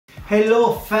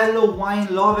Hello fellow wine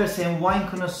lovers and wine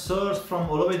connoisseurs from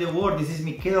all over the world. This is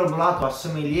Michele Orbolato, a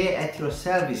sommelier at your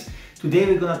service. Today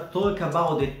we're gonna talk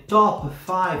about the top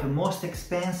 5 most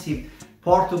expensive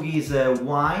Portuguese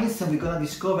wines, and we're gonna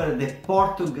discover the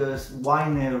Portuguese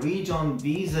wine region,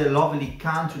 this lovely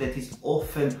country that is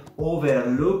often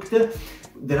overlooked.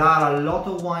 There are a lot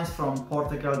of wines from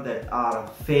Portugal that are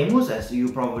famous, as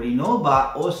you probably know,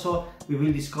 but also we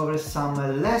will discover some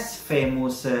less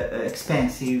famous,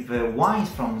 expensive wines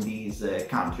from this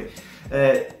country.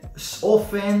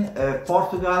 Often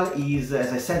Portugal is,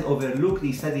 as I said, overlooked.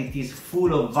 Instead, it is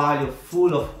full of value,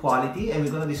 full of quality, and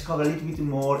we're going to discover a little bit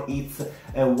more its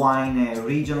wine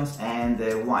regions and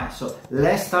wines. So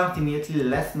let's start immediately.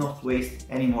 Let's not waste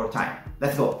any more time.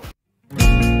 Let's go.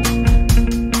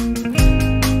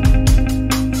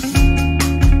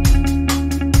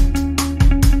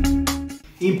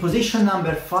 In position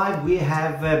number 5 we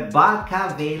have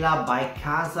Barca Vela by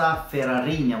Casa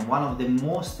Ferrarinya, one of the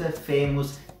most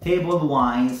famous table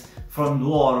wines from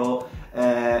Douro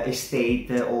estate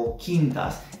or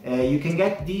quintas. You can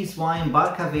get this wine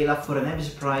Barca Vela for an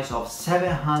average price of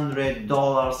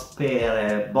 $700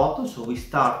 per bottle, so we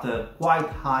start quite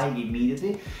high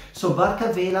immediately. So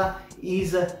Barca Vela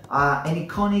is an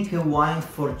iconic wine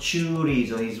for two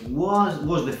reasons. It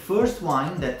was the first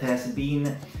wine that has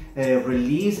been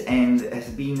released and has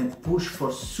been pushed for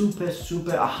super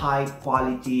high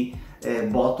quality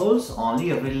bottles,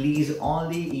 only released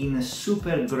only in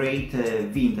super great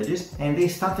vintages, and they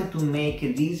started to make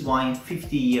this wine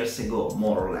 50 years ago,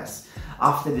 more or less,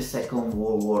 after the Second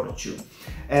World War II.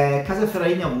 Casa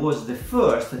Ferrarinya was the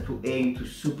first to aim to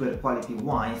super quality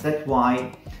wines. That's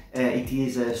why it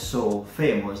is so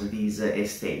famous, this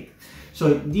estate.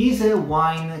 So this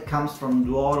wine comes from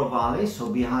Douro Valley, so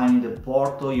behind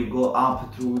Porto you go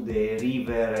up through the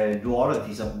river Douro. It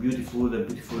is a beautiful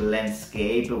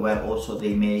landscape where also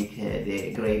they make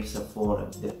the grapes for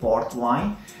the port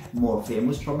wine, more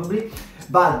famous probably.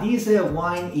 But this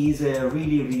wine is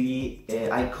really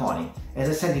iconic. As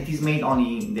I said, it is made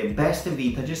only in the best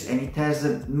vintages, and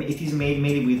it is made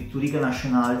mainly with Touriga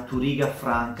Nacional, Touriga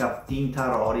Franca, Tinta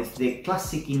Roriz, the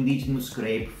classic indigenous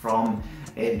grape from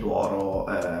Douro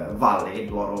Valley,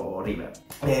 Douro River.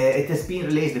 It has been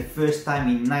released the first time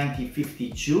in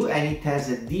 1952, and it has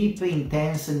a deep,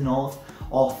 intense note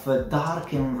of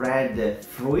dark and red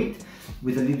fruit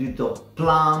with a little bit of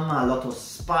plum, a lot of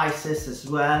spices as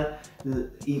well.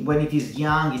 When it is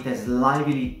young, it has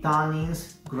lively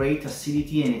tannins, great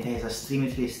acidity, and it has a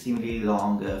extremely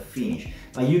long finish.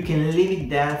 But you can leave it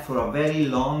there for a very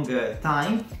long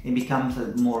time. It becomes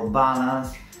more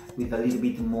balanced with a little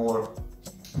bit more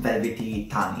velvety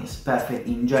tannins, perfect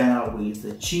in general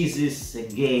with cheeses,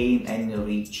 game and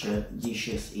rich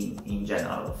dishes in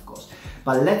general, of course.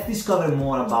 But let's discover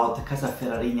more about Casa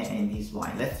Ferrarinya and this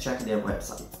wine. Let's check their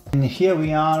website. And here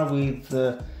we are with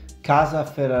Casa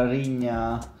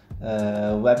Ferrarinya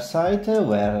website,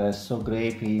 where So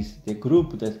Grape is the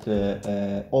group that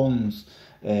owns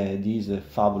this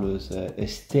fabulous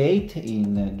estate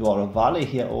in Douro Valley.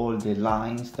 Here all the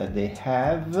lines that they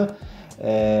have.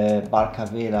 Barca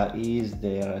Vela is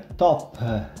their top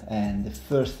and the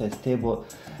first table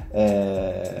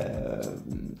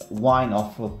wine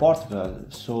of Portugal,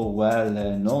 so well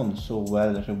known, so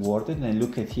well rewarded. And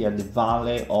look at here the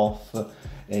valley of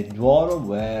Douro,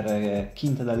 where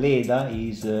Quinta da Leda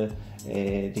is the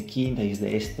Quinta is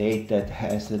the estate that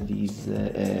has these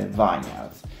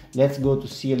vineyards. Let's go to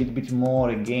see a little bit more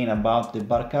again about the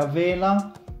Barca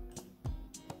Vela.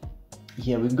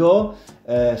 Here we go.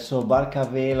 So Barca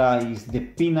Vela is the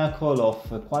pinnacle of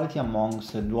quality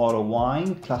amongst Douro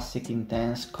wine, classic,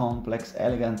 intense, complex,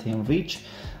 elegant and rich.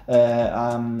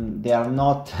 They are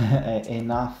not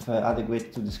enough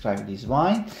adequate to describe this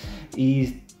wine.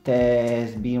 It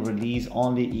has been released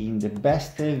only in the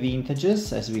best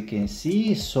vintages, as we can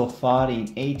see, so far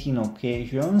in 18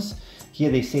 occasions. Here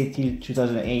they say till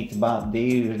 2008, but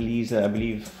they released, I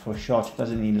believe, for sure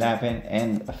 2011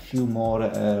 and a few more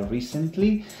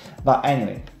recently. But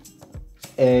anyway,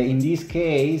 in this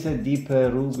case, a deep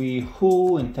ruby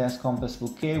hue, intense complex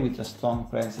bouquet with a strong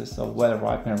presence of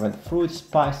well-ripened red fruit,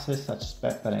 spices such as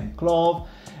pepper and clove,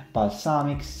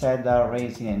 balsamic, cedar,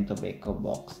 raisin and tobacco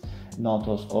box.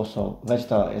 Notes also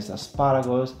vegetable as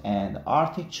asparagus and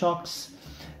artichokes.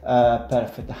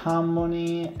 Perfect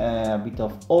harmony, a bit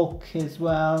of oak as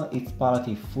well. Its palate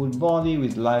is full body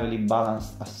with lively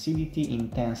balanced acidity,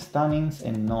 intense tannins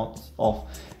and notes of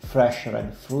fresh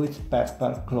red fruits,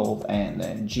 pepper, clove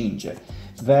and ginger.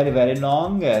 Very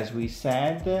long, as we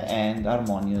said, and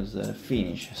harmonious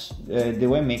finish. The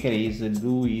winemaker is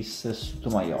Luis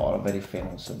Sotomayor, very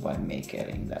famous winemaker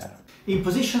in there. In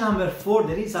position number 4,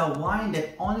 there is a wine that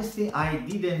honestly I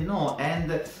didn't know,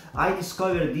 and I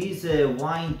discovered this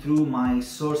wine through my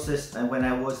sources when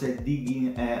I was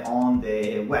digging on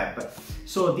the web.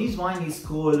 So this wine is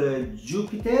called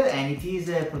Jupiter, and it is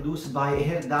produced by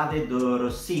Herdade do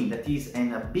Rossim, that is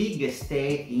in a big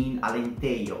estate in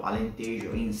Alentejo,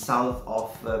 in south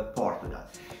of Portugal.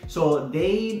 So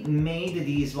they made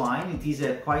this wine. It is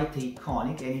quite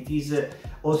iconic, and it is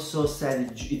also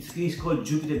said it is called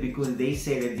Jupiter because they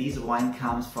say that this wine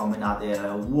comes from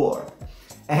another world.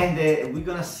 And we're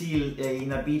gonna see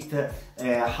in a bit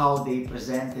how they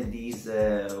presented this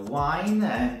wine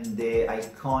and the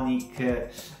iconic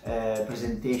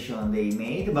presentation they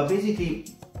made. But basically,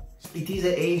 it is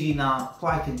aged in a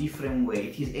quite a different way.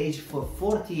 It is aged for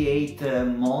 48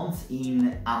 months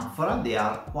in amphora. They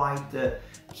are quite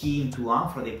keen to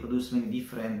amphora. They produce many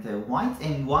different wines,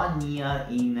 and 1 year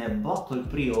in bottle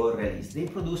pre-or release. They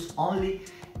produce only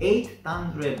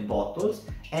 800 bottles,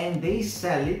 and they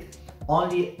sell it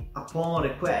only upon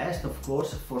request, of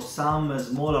course, for some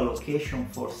smaller location,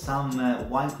 for some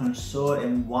wine connoisseur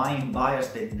and wine buyers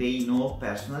that they know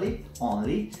personally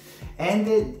only. And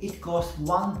it costs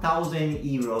 1,000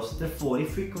 euros. Therefore,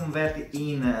 if we convert it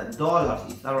in dollars,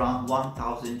 it's around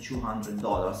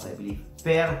 $1,200, I believe,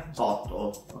 per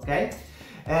bottle. Okay.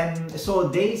 And so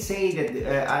they say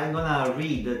that I'm gonna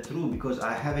read through because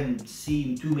I haven't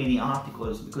seen too many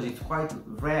articles, because it's quite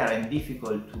rare and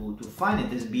difficult to find.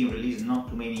 It has been released not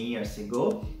too many years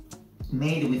ago.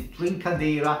 Made with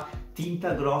Trincadeira,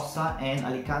 Tinta Grossa and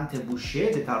Alicante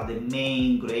Bouschet, that are the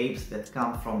main grapes that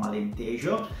come from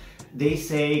Alentejo. They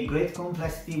say great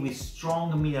complexity with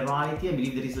strong minerality. I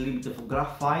believe there is a little bit of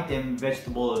graphite and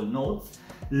vegetable notes.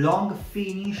 Long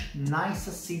finish, nice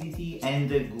acidity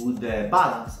and a good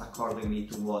balance accordingly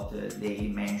to what they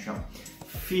mention.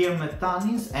 Firm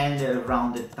tannins and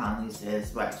rounded tannins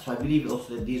as well. So I believe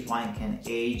also that this wine can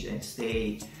age and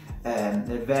stay a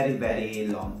very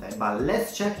long time. But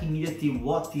let's check immediately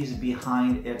what is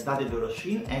behind Herdade do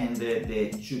Rossim and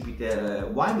the Jupiter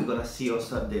wine. We're gonna see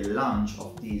also the launch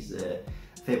of this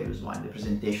fabulous wine, the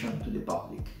presentation to the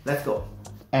public. Let's go.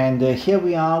 And here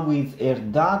we are with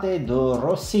Herdade do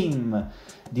Rossim,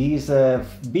 this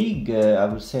big, I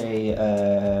would say,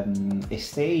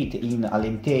 estate in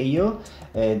Alentejo.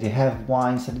 They have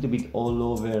wines a little bit all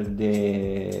over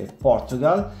the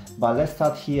Portugal, but let's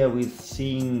start here with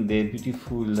seeing the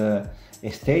beautiful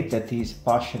estate that is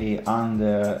partially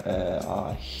under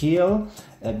a hill,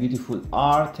 beautiful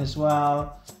art as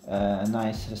well,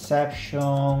 nice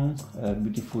reception,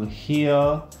 beautiful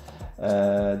hill.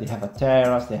 They have a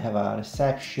terrace, they have a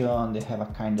reception, they have a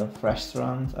kind of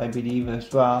restaurant, I believe,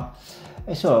 as well.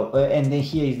 And then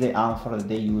here is the amphora that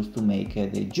they use to make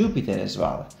the Jupiter as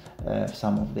well,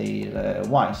 some of their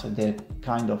wines. So they're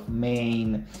kind of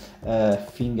main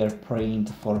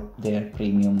fingerprint for their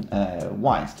premium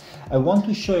wines. I want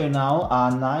to show you now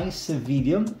a nice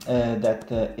video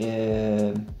that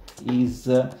is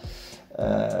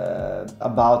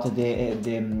about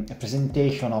the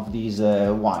presentation of this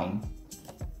wine.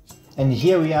 And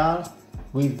here we are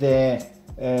with the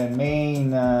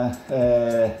main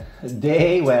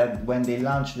day when they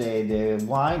launched the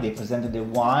wine, they presented the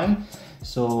wine.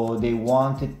 So they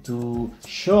wanted to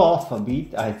show off a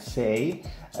bit, I'd say,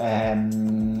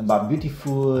 but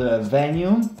beautiful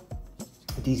venue.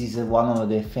 This is one of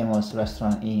the famous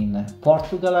restaurants in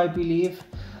Portugal, I believe.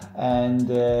 And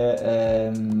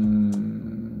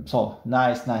so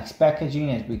nice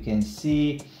packaging, as we can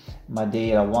see.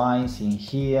 Madeira wines in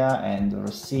here, and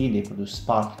Rossi, they produce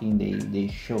sparkling, they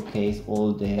showcase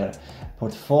all their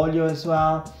portfolio as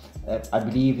well. I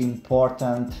believe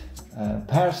important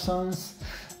persons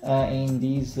in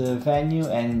this venue,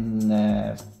 and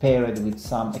paired with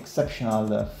some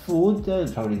exceptional food.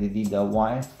 Probably they did a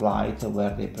wine flight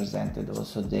where they presented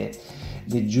also the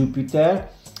Jupiter.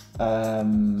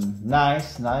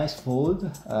 Nice food,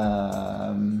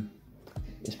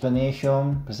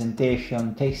 explanation,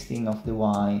 presentation, tasting of the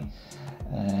wine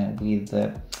with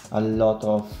a lot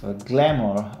of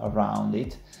glamour around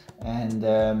it.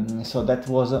 And so that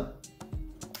was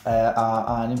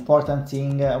an important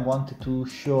thing I wanted to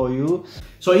show you.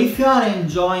 So if you are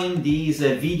enjoying this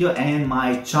video and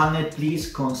my channel,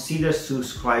 please consider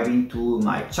subscribing to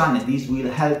my channel. This will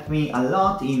help me a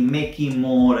lot in making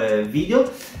more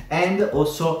videos, and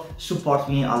also support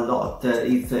me a lot.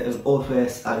 It's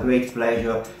always a great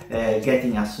pleasure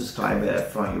getting a subscriber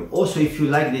from you. Also, if you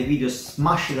like the video,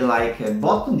 smash the like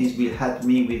button. This will help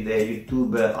me with the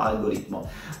YouTube algorithm.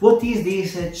 What is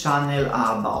this channel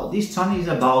about? This channel is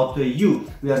about you.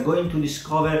 We are going to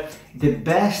discover the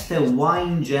best wine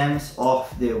wine gems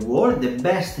of the world, the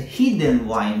best hidden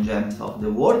wine gems of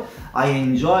the world. I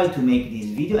enjoy to make this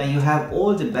video, and you have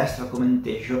all the best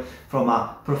recommendation from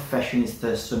a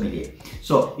professionist sommelier.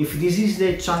 So if this is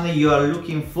the channel you are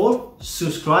looking for,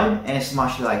 subscribe and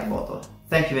smash the like button.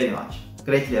 Thank you very much.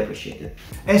 Greatly appreciated.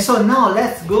 And so now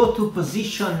let's go to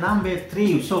position number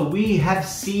 3. So we have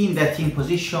seen that in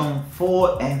position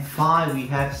 4 and 5 we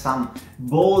have some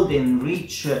bold and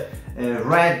rich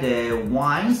red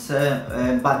wines,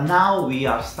 but now we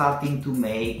are starting to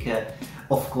make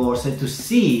of course to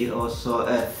see also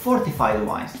fortified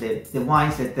wines, the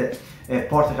wines that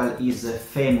Portugal is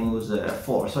famous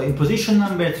for. So in position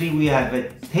number 3 we have a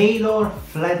Taylor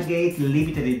Flatgate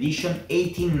limited edition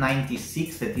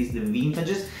 1896, that is the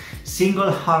vintages,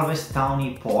 single harvest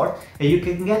tawny port, and you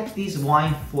can get this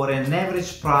wine for an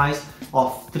average price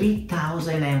of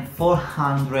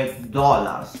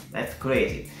 $3,400. That's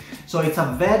crazy. So it's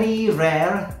a very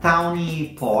rare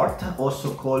tawny port,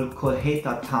 also called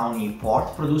Colheita tawny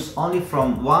port, produced only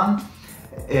from one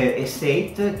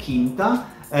estate, Quinta,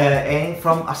 and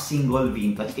from a single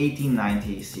vintage,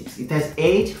 1896. It has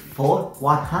aged for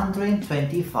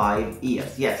 125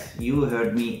 years. Yes, you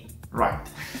heard me right.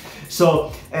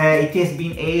 So it has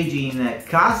been aged in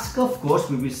cask. Of course,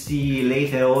 we will see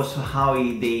later also how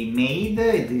they made.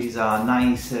 There is a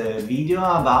nice video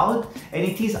about, and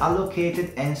it is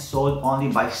allocated and sold only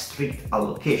by strict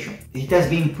allocation. It has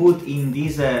been put in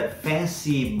this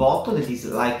fancy bottle that is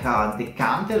like a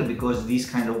decanter, because these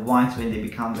kind of wines, when they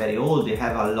become very old, they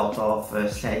have a lot of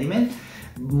sediment.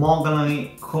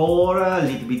 Mahogany core, a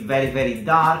little bit very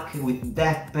dark, with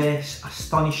depth,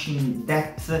 astonishing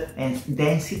depth and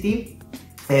density.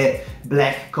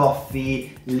 Black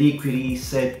coffee,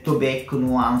 licorice, tobacco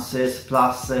nuances,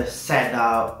 plus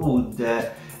cedar wood,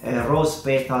 rose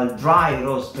petal, dry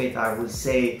rose petal, I would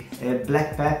say,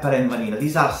 black pepper and vanilla.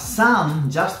 These are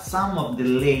just some of the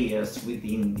layers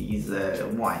within this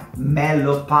wine.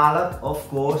 Mellow palate, of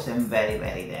course, and very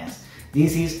dense.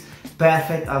 This is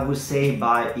perfect, I would say,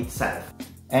 by itself.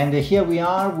 And here we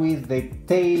are with the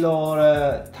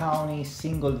Taylor Tawny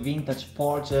Single Vintage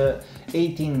Port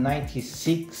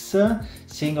 1896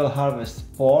 Single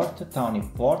Harvest Port, Tawny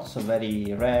Port, so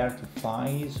very rare to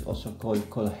find. It's also called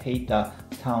Colheita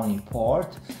Tawny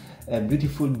Port. A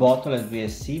beautiful bottle, as we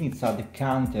have seen. It's a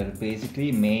decanter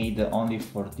basically, made only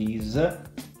for this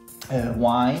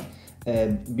wine.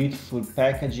 Beautiful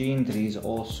packaging. There is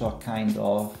also a kind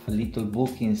of little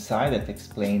book inside that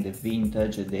explains the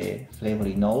vintage, the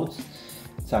flavory notes.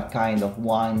 It's a kind of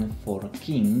wine for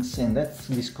kings, and let's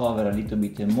discover a little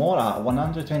bit more. A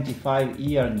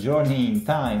 125-year journey in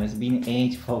time, has been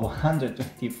aged for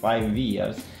 125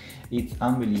 years. It's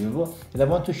unbelievable. And I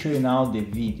want to show you now the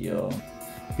video.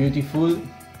 Beautiful,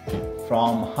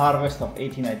 from harvest of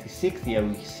 1896. Here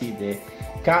we see the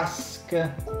cask.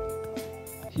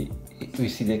 We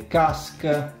see the cask,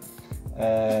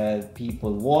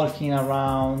 people walking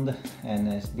around, and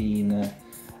has been,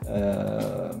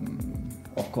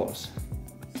 of course,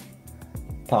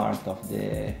 part of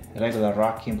the regular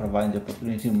racking, providing the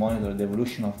opportunity to monitor the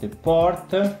evolution of the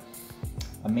port.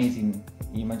 Amazing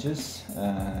images,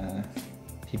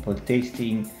 people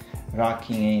tasting,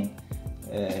 racking,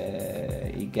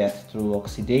 it gets through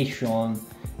oxidation,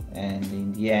 and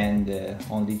in the end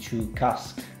only 2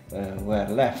 casks were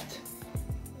left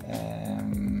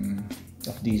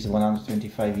of these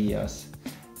 125 years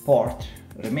port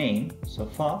remain so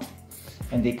far,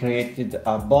 and they created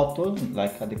a bottle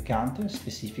like a decanter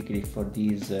specifically for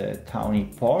this tawny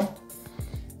port,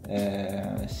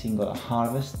 single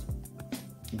harvest.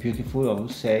 Beautiful, I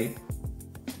would say,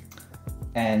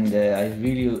 and I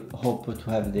really hope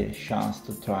to have the chance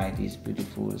to try this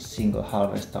beautiful single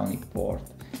harvest tawny port,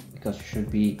 because it should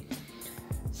be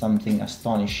something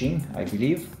astonishing, I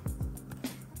believe.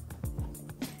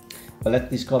 But let's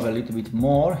discover a little bit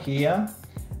more here.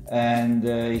 And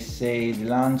it says the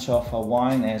launch of a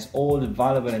wine as old,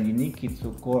 valuable and unique. It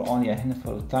will occur only a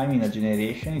handful of time in a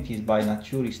generation. It is by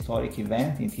nature historic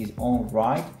event in its own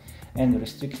right, and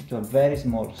restricted to a very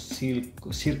small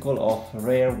circle of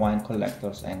rare wine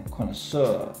collectors and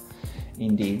connoisseurs.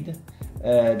 Indeed,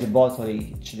 the bottle,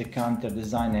 each decanter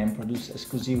designed and produced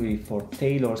exclusively for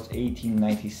Taylor's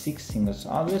 1896 single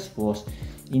harvest, was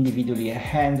individually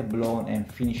hand blown and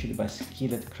finished by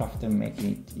skilled craftsmen,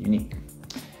 making it unique.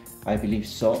 I believe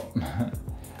so.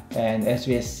 And as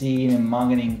we have seen,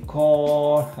 mahogany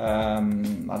core,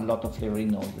 a lot of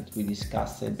flavoring notes that we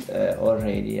discussed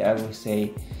already. I would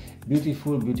say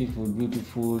beautiful, beautiful,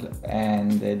 beautiful.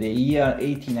 And the year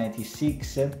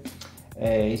 1896,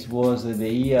 It was the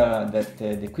year that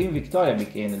the Queen Victoria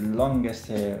became the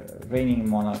longest reigning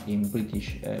monarch in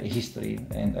British history,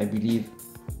 and I believe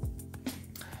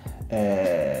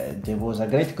there was a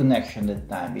great connection at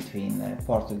that time between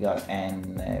Portugal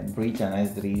and Britain,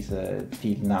 as there is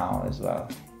till now as well.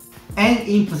 And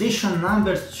in position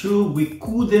number 2, we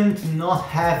couldn't not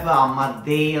have a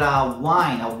Madeira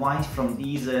wine, a wine from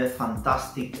this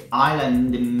fantastic island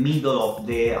in the middle of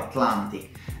the Atlantic.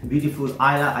 Beautiful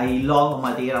island. I love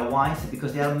Madeira wines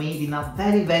because they are made in a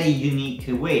very unique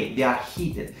way. They are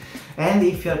heated. And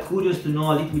if you are curious to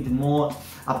know a little bit more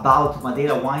about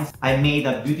Madeira wines, I made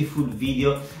a beautiful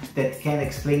video that can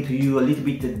explain to you a little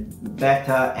bit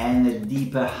better and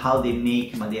deeper how they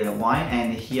make Madeira wine,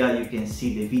 and here you can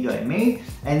see the video I made,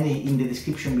 and in the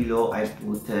description below I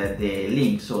put the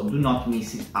link, so do not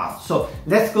miss it out. So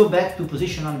let's go back to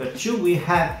position number 2. We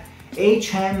have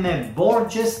HM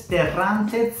Borges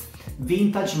Terrantes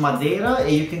Vintage Madeira,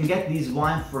 and you can get this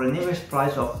wine for an average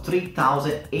price of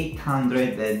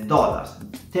 $3,800.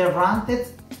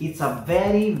 Terrantes, it's a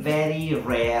very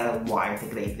rare white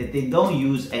grape that they don't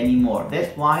use anymore.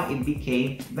 That's why it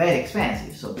became very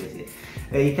expensive. So basically,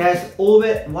 it has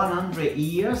over 100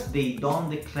 years. They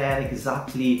don't declare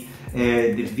exactly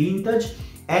the vintage.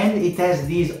 And it has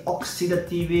these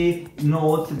oxidative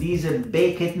notes, these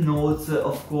baked notes,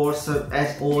 of course,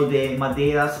 as all the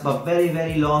Madeiras, but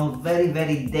very long,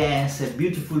 very dense,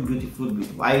 beautiful.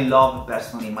 I love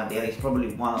personally Madeira. It's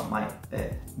probably one of my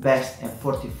best and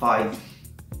fortified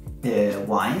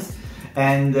wines.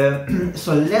 And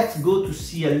so let's go to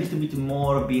see a little bit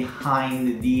more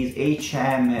behind these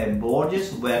HM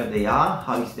Borges, where they are,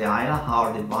 how is the island, how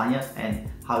are the vineyards, and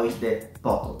how is the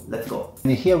bottle. Let's go.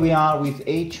 And here we are with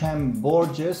HM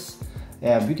Borges,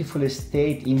 a beautiful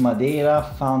estate in Madeira,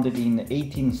 founded in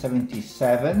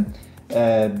 1877.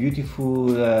 Beautiful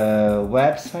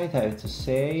website, I have to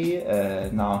say.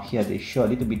 Now here they show a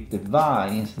little bit the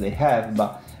vines they have,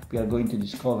 but we are going to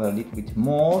discover a little bit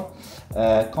more.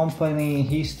 Company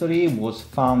history was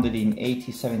founded in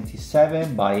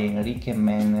 1877 by Enrique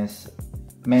Menezes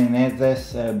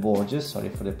Borges, sorry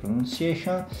for the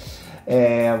pronunciation.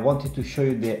 I wanted to show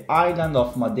you the island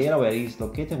of Madeira, where it is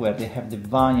located, where they have the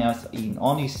vineyards in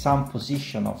only some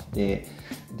position of the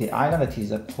island that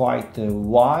is quite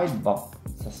wide, but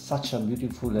it's such a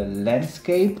beautiful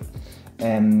landscape.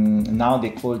 Now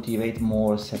they cultivate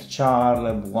more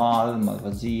Serchar, Boal,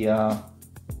 Malvasia,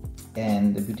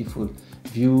 and the beautiful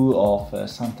view of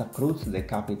Santa Cruz, the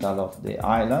capital of the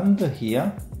island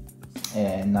here.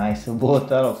 Nice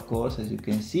water, of course, as you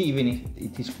can see, even if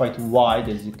it is quite wide,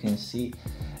 as you can see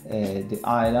the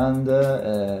island,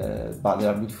 but there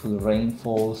are beautiful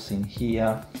rainfalls in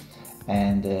here,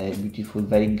 and beautiful,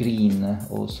 very green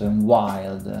also, and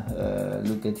wild.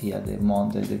 Look at here, the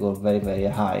mountains, they go very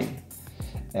high.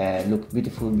 Look,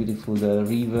 beautiful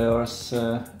rivers,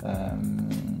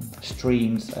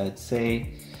 streams, I'd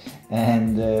say,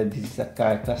 and this is a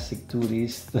classic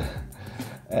tourist.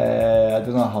 I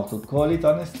don't know how to call it,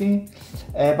 honestly,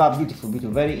 but beautiful,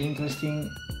 very interesting.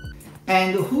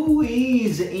 And who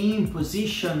is in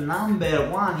position number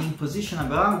 1? In position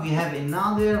number 1 we have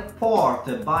another port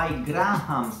by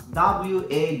Graham's,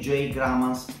 W.A.J.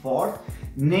 Graham's port,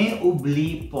 Ne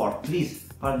Oubli Port. Please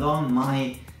pardon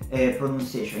my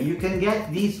pronunciation. You can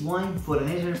get this wine for an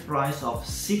average price of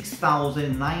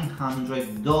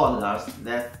 $6,900.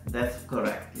 That's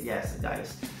correct, yes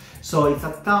guys. So it's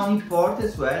a tawny port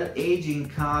as well, aged in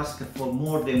cask for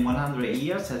more than 100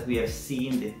 years, as we have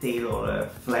seen the Taylor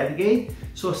Fladgate.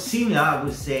 So similar, I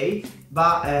would say,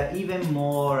 but even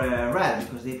more rare,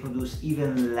 because they produce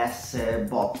even less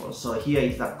bottles. So here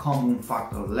is a common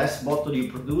factor: less bottle you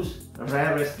produce,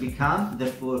 rarest become,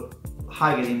 therefore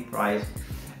higher in price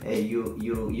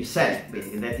you sell it.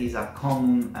 Basically, that is a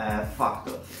common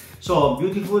factor. So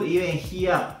beautiful. Even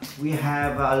here we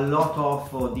have a lot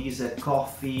of these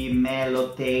coffee,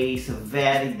 mellow taste,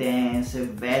 very dense,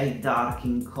 very dark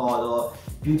in color,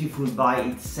 beautiful by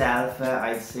itself,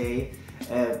 I'd say.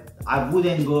 I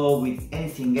wouldn't go with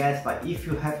anything else, but if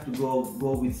you have to go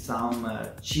with some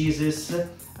cheeses,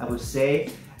 I would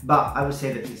say. But I would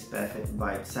say that it's perfect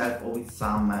by itself, or with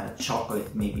some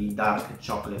chocolate, maybe dark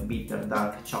chocolate, bitter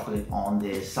dark chocolate on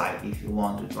the side if you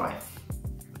want to try.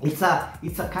 It's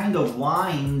a kind of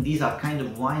wine. These are kind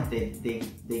of wines that they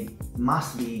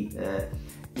must be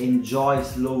enjoyed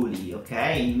slowly.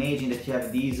 Okay, imagine that you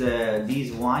have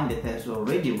this wine that has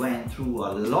already went through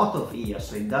a lot of years,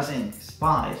 so it doesn't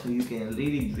expire, so you can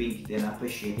really drink it and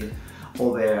appreciate it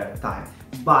over time.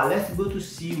 But let's go to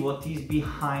see what is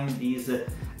behind this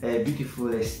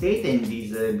beautiful estate and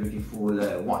this beautiful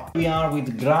wine. We are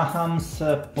with Graham's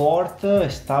Port,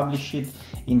 established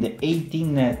in the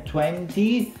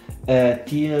 1820.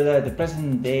 Till the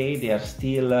present day they are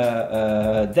still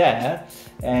there,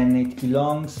 and it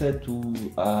belongs to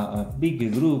a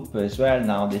big group as well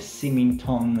now, the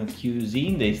Symington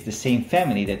cuisine. It's the same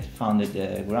family that founded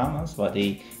Graham's, but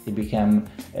they became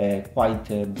quite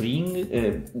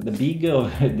big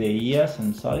over the years,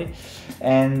 I'm sorry.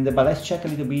 But let's check a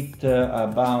little bit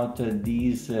about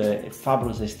this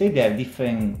fabulous estate. There are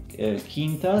different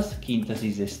quintas. Quintas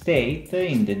is estate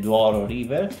in the Douro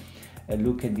River.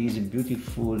 Look at this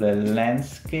beautiful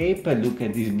landscape, look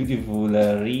at this beautiful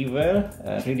river.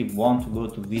 I really want to go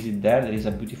to visit there. There is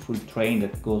a beautiful train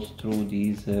that goes through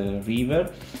this river.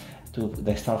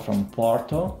 They start from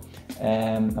Porto.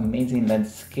 Amazing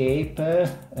landscape,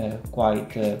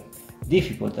 quite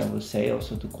difficult, I would say,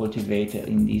 also to cultivate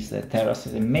in these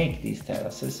terraces and make these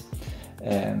terraces.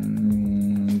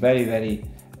 Very, very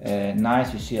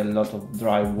nice. You see a lot of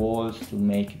dry walls to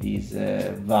make these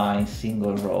vines,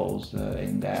 single rows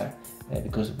in there,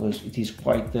 because it is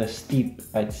quite steep,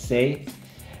 I'd say.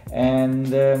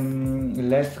 And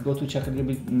let's go to check a little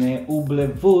bit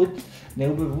Neublewood.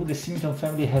 Neublewood, the Symington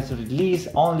family has released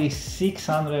only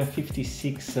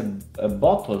 656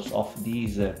 bottles of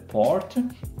this port.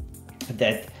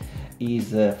 That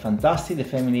is fantastic. The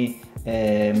family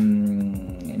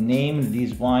named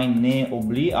this wine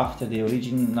Neubli after the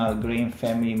original grain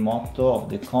family motto of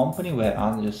the company, where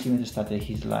Andrew Symington started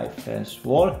his life's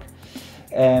work.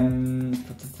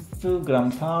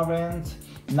 Grandparents.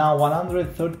 Now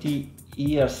 130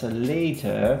 years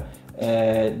later,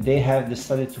 they have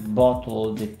decided to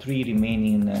bottle the 3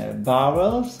 remaining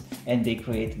barrels, and they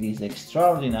create this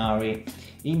extraordinary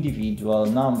individual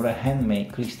number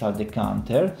handmade crystal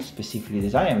decanter, specifically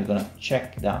designed. We're gonna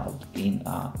check it out in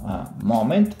a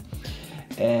moment.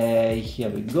 Here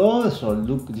we go. So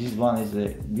look, this one is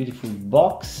a beautiful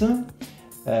box.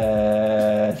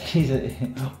 There is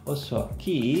also a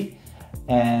key,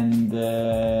 and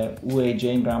Uwe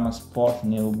Jane Graham's Port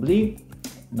Neubli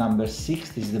number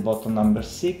 6. This is the bottle number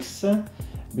 6.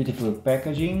 Beautiful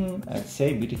packaging, I'd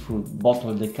say. Beautiful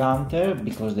bottle decanter,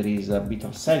 because there is a bit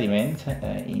of sediment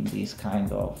in this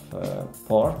kind of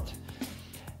port,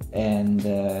 and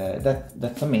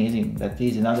that's amazing. That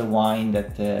is another wine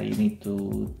that you need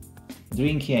to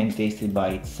drink it and taste it by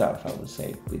itself, I would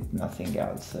say, with nothing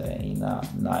else, in a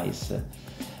nice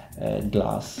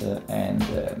glass and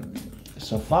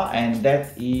so far. And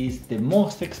that is the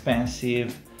most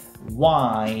expensive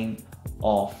wine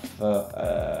of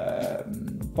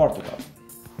Portugal.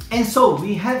 And so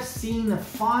we have seen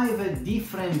 5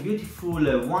 different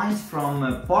beautiful wines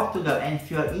from Portugal, and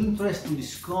if you are interested to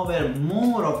discover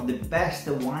more of the best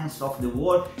wines of the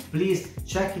world, please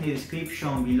check in the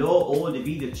description below all the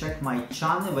videos. Check my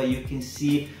channel where you can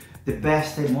see the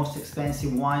best and most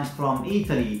expensive wines from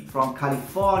Italy, from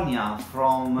California,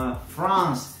 from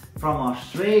France, from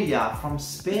Australia, from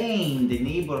Spain, the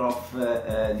neighbor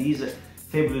of these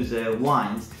fabulous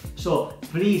wines. So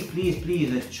please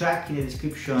check in the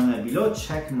description below,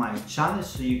 check my channel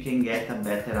so you can get a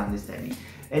better understanding.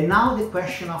 And now the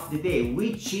question of the day: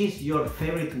 which is your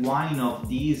favorite wine of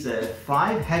these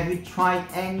 5? Have you tried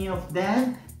any of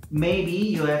them? Maybe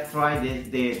you have tried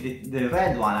the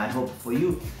red one, I hope for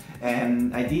you.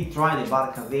 I did try the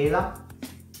Barca Vela,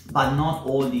 but not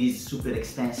all these super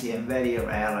expensive and very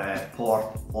rare port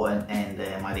and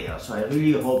Madeira. So I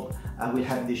really hope I will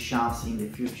have the chance in the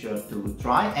future to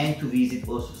try and to visit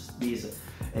also these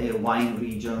wine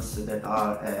regions that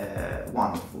are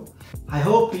wonderful. I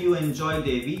hope you enjoyed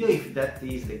the video. If that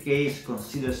is the case,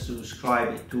 consider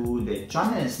subscribing to the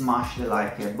channel and smash the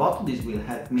like button. This will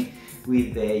help me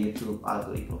with the YouTube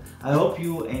algorithm. I hope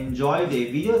you enjoyed the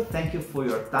video. Thank you for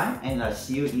your time, and I'll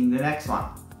see you in the next one.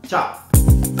 Ciao!